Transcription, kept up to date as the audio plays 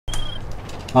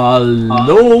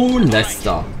Hallo,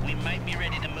 Lester.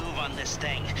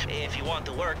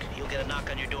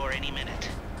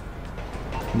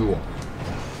 Nur.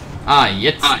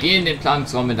 Jetzt geh in den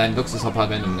Planungsraum mit deinem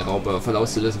Luxusappartement, um den Raubüberfall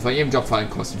auszulösen. Von jedem Job fallen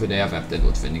Kosten für den Erwerb der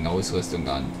notwendigen Ausrüstung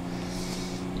an.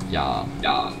 Ja.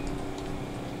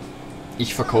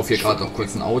 Ich verkaufe hier gerade noch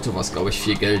kurz ein Auto, was glaube ich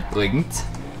viel Geld bringt.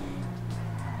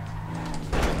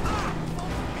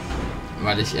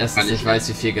 Weil ich erstens nicht weiß,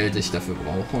 wie viel Geld ich dafür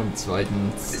brauche und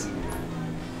zweitens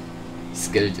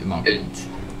ist Geld immer gut.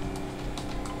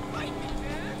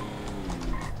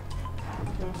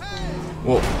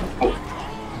 Wow.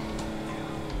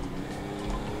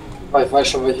 Ich weiß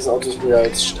schon, welches Auto ich mir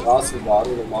als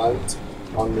Straßenwagen normal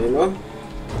annehme.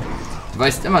 Du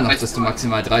weißt immer noch, dass du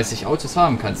maximal 30 Autos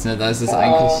haben kannst, ne? Da ist es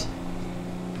eigentlich...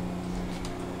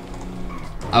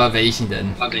 Aber welchen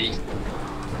denn?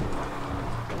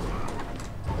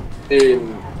 Den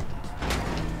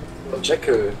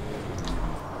Jekyll.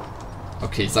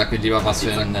 Okay, sag mir lieber, was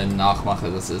für eine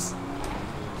Nachmache das ist.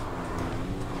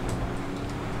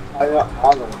 Keine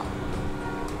Ahnung.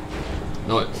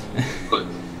 Lol.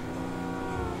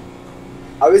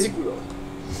 Aber sieht gut aus.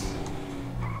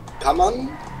 Kann man...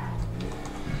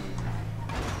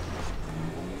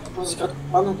 Was ich gerade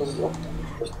gefahren habe, das ist auch...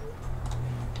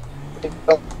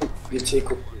 WT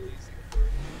gucken.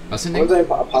 Was denn? Und ein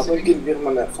paar Apartment gehen, während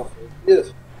man einfach...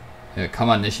 Ja, kann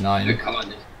man nicht, nein.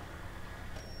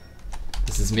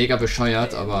 Das ist mega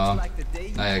bescheuert, aber...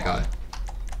 Naja, egal.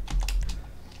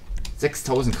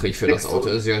 6000 krieg ich für das Auto,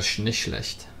 das ist ja nicht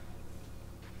schlecht.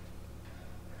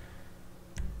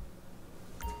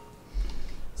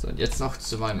 So, und jetzt noch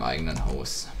zu meinem eigenen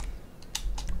Haus.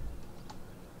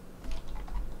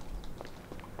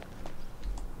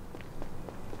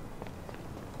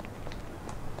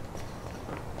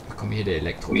 Ach komm, hier der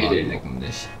Elektrowagen, warum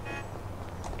nicht?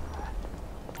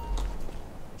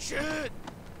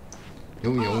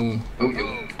 Junge.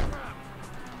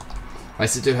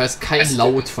 Weißt du, du hörst kein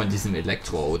Laut von diesem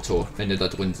Elektroauto, wenn du da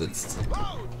drin sitzt.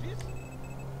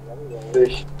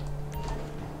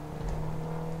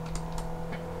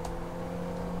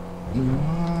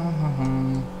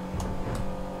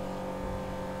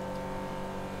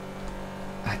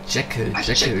 Jekyll,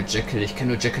 ich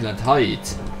kenne nur Jekyll und Hyde.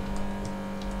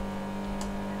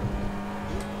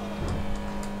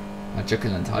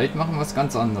 Jekyll und Hyde machen was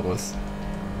ganz anderes.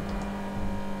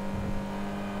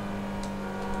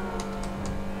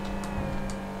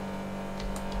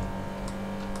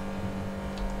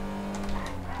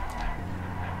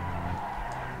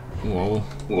 Wow.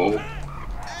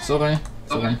 Sorry.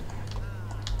 Oh,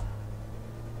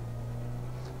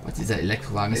 dieser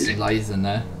Elektrowagen ist so leise,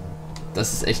 ne?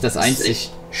 Das ist echt das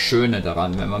einzig Schöne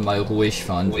daran, wenn man mal ruhig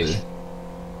fahren will.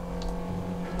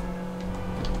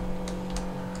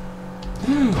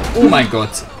 Oh mein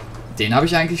Gott. Den habe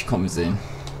ich eigentlich kommen sehen.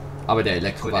 Aber der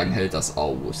Elektrowagen hält das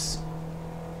aus.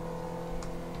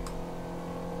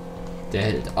 Der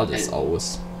hält alles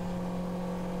aus.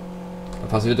 Da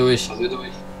passen wir durch.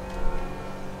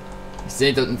 Ich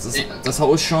sehe das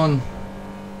Haus schon.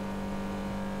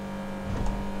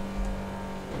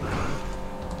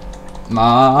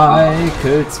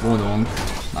 Michaels Wohnung.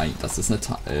 Nein, das ist eine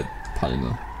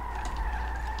Palme.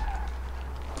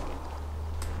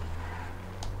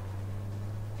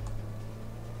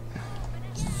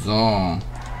 So.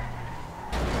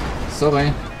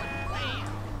 Sorry.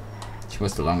 Ich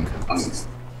musste lang.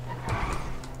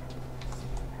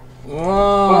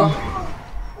 Oh.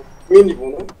 In die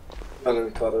Wohnung.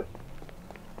 Gerade.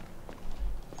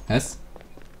 Was?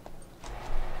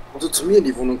 Und du zu mir in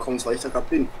die Wohnung kommst, weil ich da gerade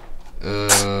bin.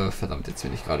 Verdammt, jetzt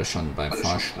bin ich gerade schon beim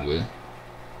Fahrstuhl.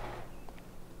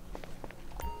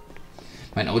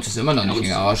 Mein Auto ist immer noch nicht in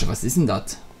der Garage. Was ist denn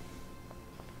das?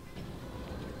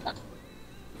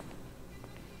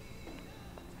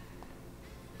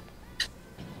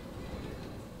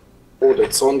 Oh, der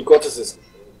Zorn Gottes ist.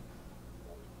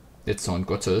 Der Zorn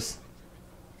Gottes?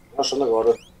 Ja, schon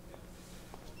gerade.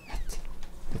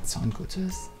 Der Zorn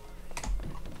Gottes?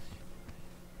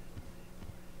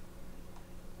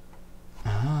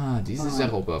 Ah, dies ist der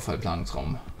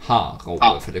Raubüberfall-Planungsraum.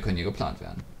 Raubüberfälle können hier geplant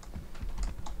werden.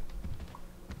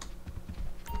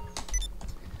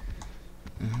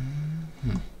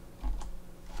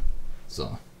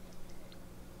 So.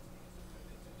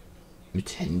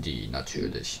 Mit Handy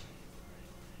natürlich.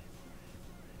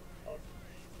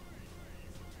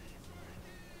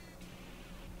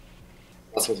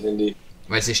 Was mit Handy?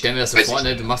 Weißt du, ich stell mir das so vor,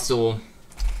 ne? Du machst so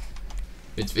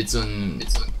mit so einem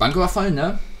Banküberfall,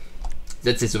 ne?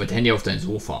 Setzt dich so mit Handy auf dein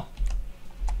Sofa.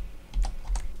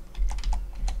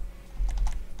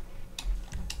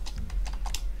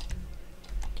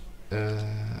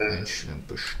 Einstellung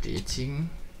bestätigen.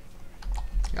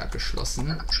 Ja,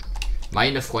 geschlossen.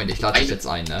 Meine Freunde, ich lade dich jetzt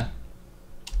ein, ne?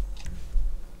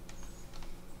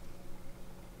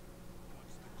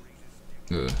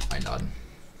 Nö, einladen.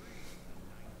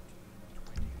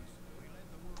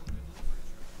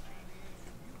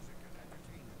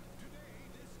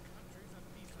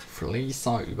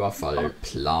 Fließerüberfall,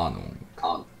 Planung.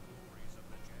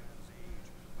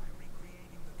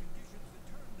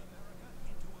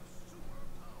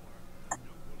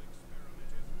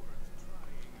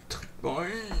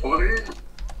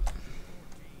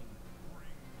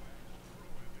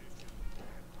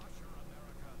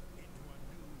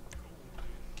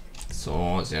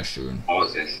 So, sehr schön.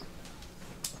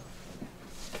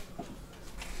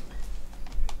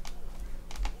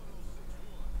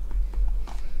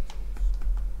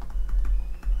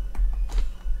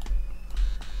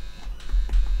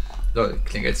 So,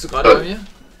 klingelst du gerade bei mir?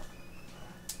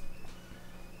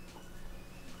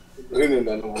 Drin in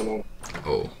deiner Wohnung.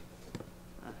 Oh.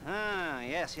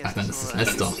 Yes, Ach, dann ist es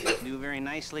this Esther. do very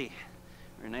nicely.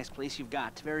 Very nice place you've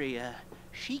got. Very,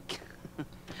 chic.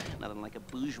 Nothing like a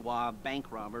bourgeois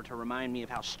bank robber to remind me of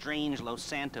how strange Los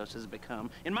Santos has become.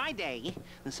 In my day,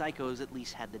 the psychos at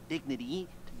least had the dignity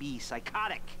to be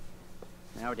psychotic.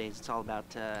 Nowadays, it's all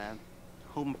about,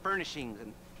 home furnishings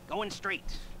and going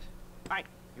straight. Alright,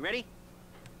 you ready?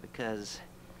 Because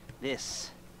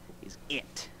this is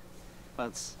it. Well,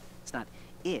 it's not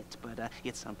it, but,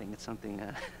 it's something,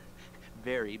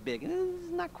 very big.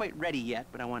 It's not quite ready yet,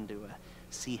 but I wanted to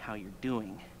see how you're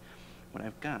doing. What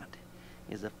I've got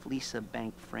is a Fleesa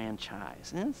Bank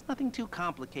franchise. And it's nothing too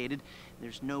complicated.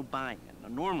 There's no buy-in. Now,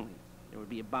 normally, there would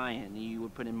be a buy-in. You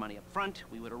would put in money up front,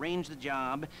 we would arrange the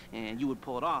job, and you would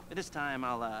pull it off. But this time,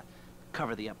 I'll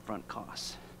cover the upfront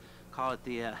costs. Call it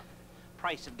the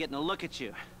price of getting a look at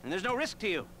you. And there's no risk to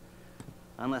you.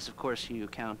 Unless, of course, you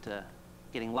count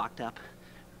getting locked up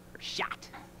or shot.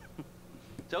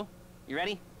 So, you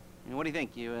ready? And what do you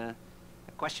think? You have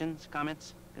questions,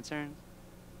 comments, concerns?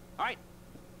 All right.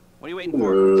 What are you waiting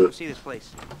for? Let's go see this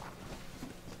place.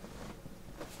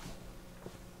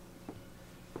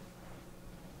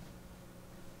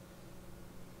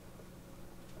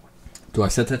 Du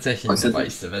hast ja tatsächlich eine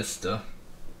weiße Weste.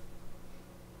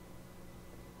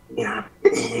 Ja.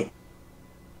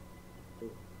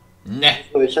 Ne.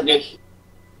 Ich hab nicht.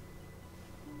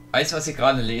 Weißt du, was ich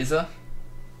gerade lese?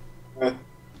 Ja.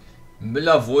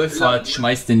 Müller Wohlfahrt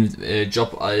schmeißt den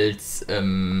Job als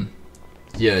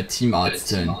hier Teamarzt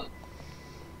hin.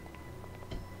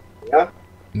 Ja?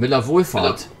 Müller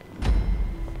Wohlfahrt.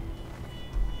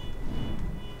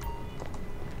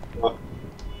 Ja.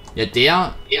 Ja,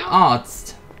 der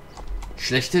Arzt.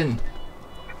 Schlechthin.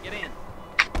 Get in.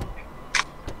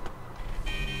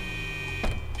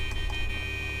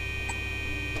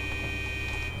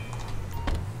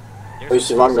 Soll ich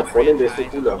den Wagen da vorne, der ist viel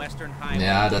cooler.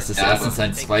 Ja, das ist erstens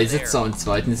ein Zweisitzer und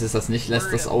zweitens ist das nicht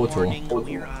Lesters Auto.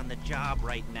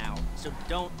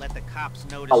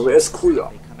 Aber er ist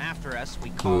cooler.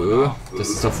 Das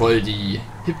ist doch voll die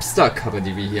Hipster-Karre,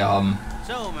 die wir hier haben.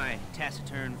 So, my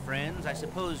taciturn friends, I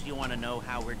suppose you want to know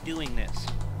how we're doing this.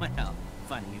 Well,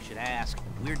 funny you should ask.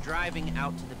 We're driving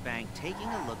out to the bank, taking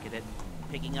a look at it,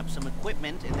 picking up some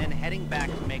equipment, and then heading back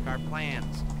to make our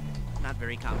plans. Not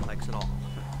very complex at all.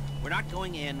 We're not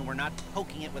going in, we're not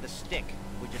poking it with a stick.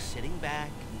 We're just sitting back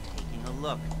and taking a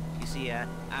look. You see,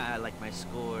 I like my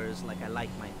scores like I like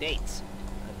my dates.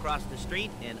 Across the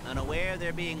street and unaware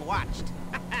they're being watched.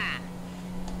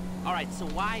 Alright, so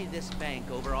why this bank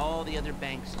over all the other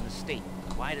banks in the state?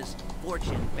 Why does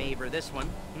fortune favor this one?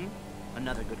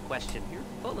 Another good question. You're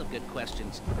full of good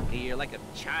questions. You're like a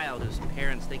child whose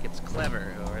parents think it's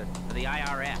clever, or the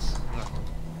IRS.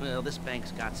 Well, this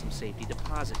bank's got some safety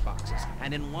deposit boxes,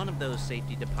 and in one of those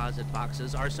safety deposit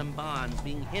boxes are some bonds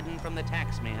being hidden from the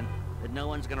tax man that no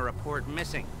one's gonna report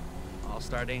missing. All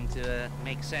starting to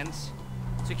make sense?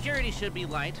 Security should be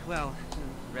light, well,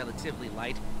 relatively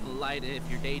light. Light if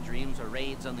your daydreams are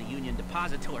raids on the Union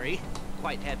Depository.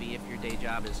 Quite heavy if your day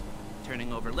job is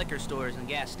turning over liquor stores and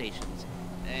gas stations.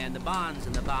 And the bonds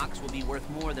in the box will be worth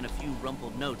more than a few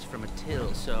rumpled notes from a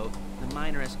till, so the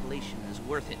minor escalation is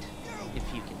worth it, if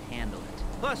you can handle it.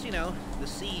 Plus, you know, the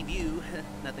sea view,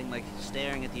 nothing like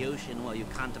staring at the ocean while you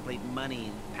contemplate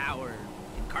money, power,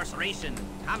 incarceration,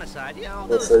 homicide, you know, all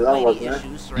those mighty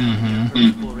issues surrounding your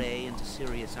first foray into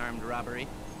serious armed robbery.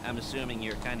 I'm assuming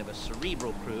you're kind of a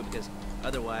cerebral crew, because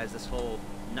otherwise this whole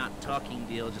not talking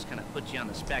deal just kind of puts you on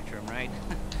the spectrum, right?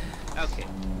 Okay,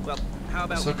 well, how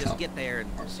about we just get there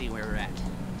and see where we're at?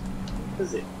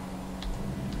 Is it?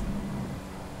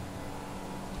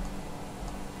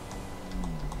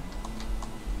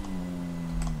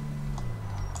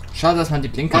 Schade, dass man die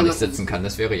Blinker nicht setzen kann.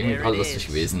 Das wäre irgendwie gerade lustig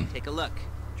gewesen. Take a look.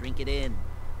 Drink it in.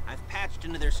 I've patched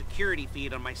into their security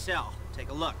feed on my cell.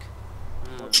 Take a look.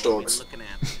 What are we looking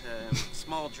at?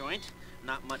 Small joint,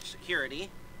 not much security.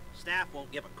 Staff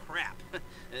won't give a crap,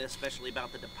 especially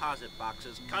about the deposit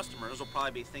boxes. Customers will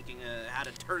probably be thinking how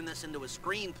to turn this into a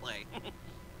screenplay.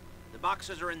 The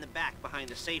boxes are in the back behind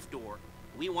the safe door.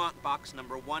 We want box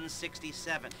number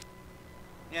 167.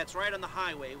 Yeah, it's right on the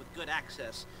highway with good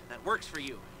access. That works for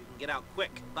you. You can get out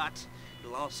quick, but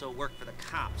it'll also work for the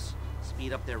cops.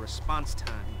 Speed up their response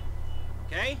time.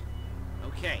 Okay?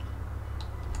 Okay.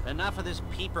 Enough of this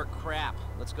peeper crap.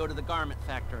 Let's go to the garment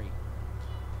factory.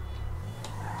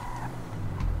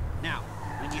 Now,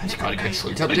 when you Ich gerade keinen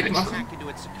Schulterblick machen? into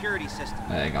its security system,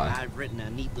 Egal. I've written a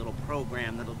neat little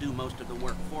program that'll do most of the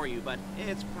work for you, but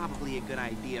it's probably a good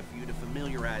idea for you to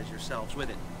familiarize yourselves with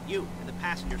it. You, in the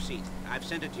passenger seat, I've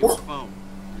sent it to your phone.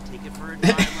 You take it for a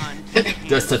dry run.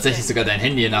 Du hast tatsächlich sogar dein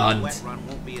Handy in der Hand. Wet run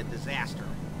won't be a disaster.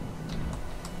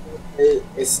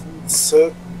 Ist ein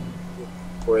Circuit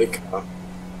Breaker.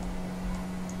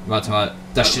 Warte mal,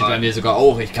 das steht bei mir sogar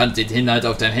auch. Ich kann den Inhalt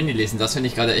auf deinem Handy lesen. Das finde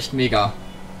ich gerade echt mega.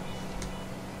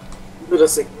 Über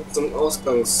das Segment zum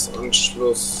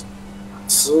Ausgangsanschluss. Ach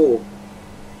so.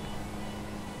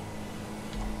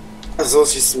 Also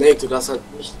wie Snake, du darfst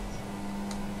halt nicht.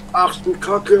 Ach du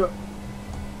Kacke!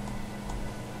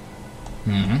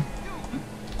 Mhm.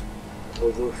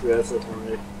 Oh, so schwer ist das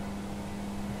nicht.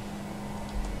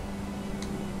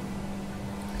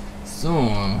 So.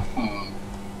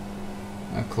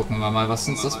 Dann gucken wir mal, was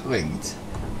uns das bringt.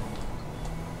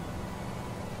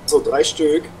 So, 3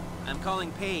 Stück. I'm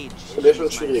calling Paige. Das wäre schon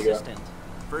She's my schwieriger. assistant.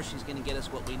 First she's gonna get us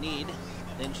what we need,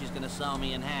 then she's gonna saw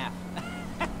me in half.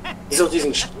 Ist auch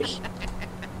diesen Strich.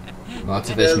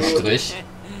 Warte, welchen Strich?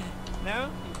 No?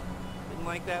 Didn't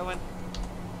like that one?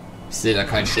 Ich sehe da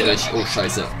keinen Strich. Oh,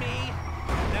 scheiße. Me?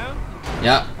 No?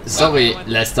 Ja, sorry,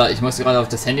 Lester. Ich muss gerade auf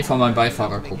das Handy von meinem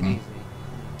Beifahrer gucken.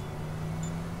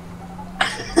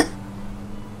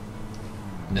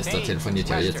 Lester telefoniert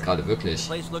ja jetzt gerade wirklich.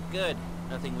 Place looked good.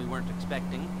 Nothing we weren't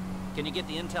expecting. Can you get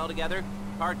the intel together?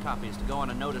 Hard copies to go on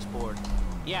a notice board.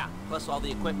 Yeah, plus all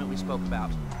the equipment we spoke about.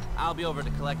 I'll be over to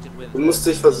collect it with. Du musst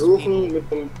dich versuchen, mit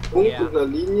einem Punkt und einer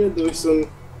Linie durch so einen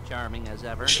Charming as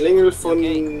ever. Schlingel von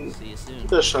Okay, see you soon.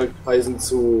 Unterschaltkreisen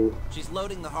zu She's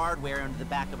loading the hardware into the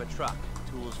back of a truck.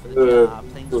 Tools for the job,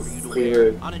 things for you to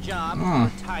wear. On a job, your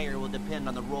attire will depend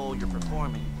on the role you're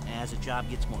performing. As a job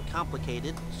gets more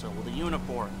complicated, so will the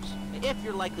uniforms. If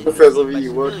you're likely to be ungefähr so seen by wie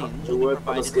Word civilians, you'll be hat das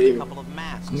provided with a Game. couple of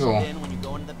masks. Ja. Then when you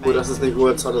go into the Nur, dass es nicht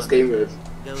Word hat das Game ist.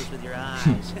 goes with your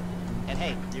eyes. And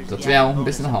hey, there's Das the wäre auch added ein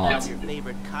bisschen bonus of hart. your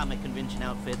favorite comic convention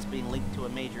outfits being linked to a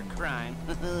major crime.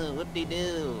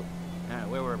 Whoop-de-doo.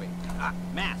 Where were we? Ah,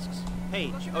 masks.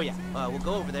 Paige. Oh yeah. We'll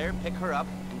go over there, pick her up,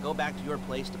 and go back to your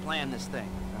place to plan this thing.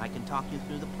 I can talk you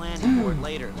through the planning board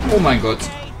later. Oh mein Gott.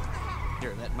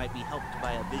 Here, that might be helped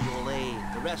by a visual aid.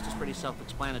 The rest is pretty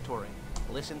self-explanatory.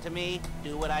 Listen to me,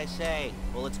 do what I say.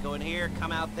 Bullets go in here,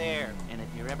 come out there. And if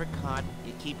you're ever caught,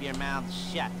 you keep your mouth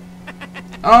shut.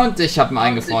 Und ich habe ein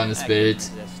eingefrorenes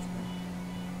Bild.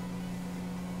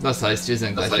 Das heißt, wir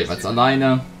sind gleich jeweils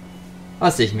alleine.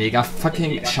 Was ich mega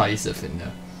fucking scheiße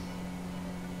finde.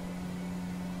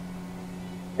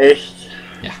 Echt?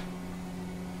 Ja.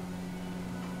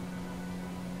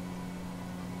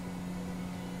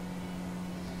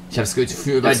 Ich habe das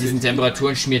Gefühl, bei diesen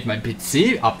Temperaturen schmiert mein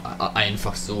PC ab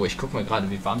einfach so. Ich gucke mal gerade,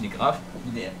 wie warm die Grafik.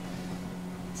 Nee.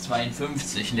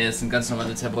 52. Ne, das sind ganz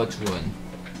normale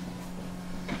Temperaturen.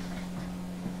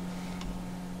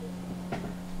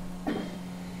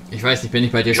 Ich weiß nicht, bin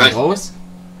ich bei dir schon raus?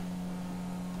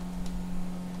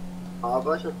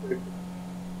 Aber ich habe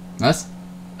Was?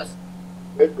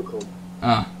 Geld bekommen.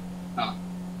 Ah.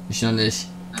 Ich noch nicht.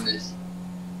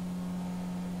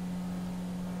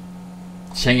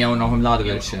 Ich hänge ja auch noch im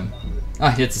Ladebildschirm.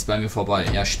 Ach, jetzt ist bei mir vorbei.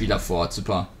 Ja, Spieler vor,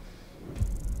 super.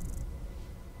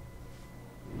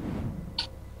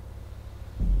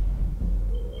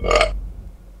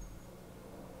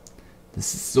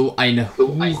 Das ist so eine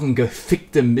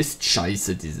hurengefickte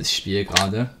Mistscheiße, dieses Spiel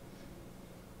gerade.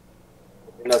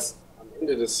 Wenn das am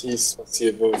Ende des Heists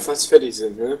passiert, wo wir fast fertig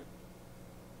sind, ne?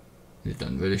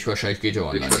 Dann würde ich wahrscheinlich GTA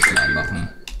Online das mal machen.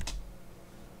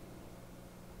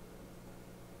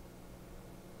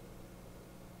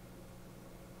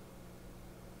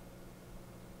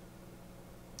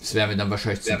 Das wäre mir dann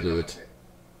wahrscheinlich zu blöd.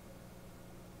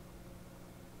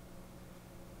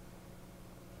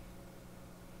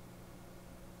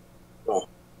 Ja.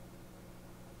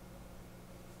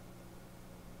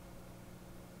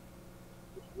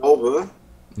 Ich glaube,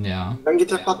 Ja. dann geht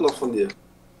der Part noch von dir.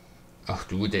 Ach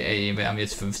du, ey, wir haben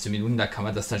jetzt 15 Minuten, da kann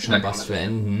man das dann schon was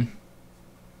beenden.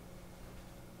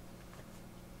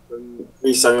 Dann würde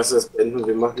ich sagen, dass wir das beenden und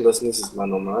wir machen das nächstes Mal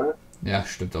normal. Ja,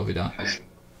 stimmt auch wieder.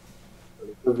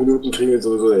 5 Minuten kriegen wir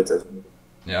sowieso jetzt erstmal.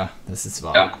 Ja, das ist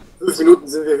wahr. 5 Minuten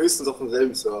sind wir höchstens auf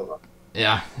demselben Server.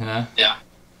 Ja, ne? Ja.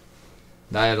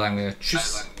 Daher sagen wir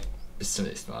Tschüss. Bis zum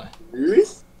nächsten Mal.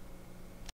 Tschüss.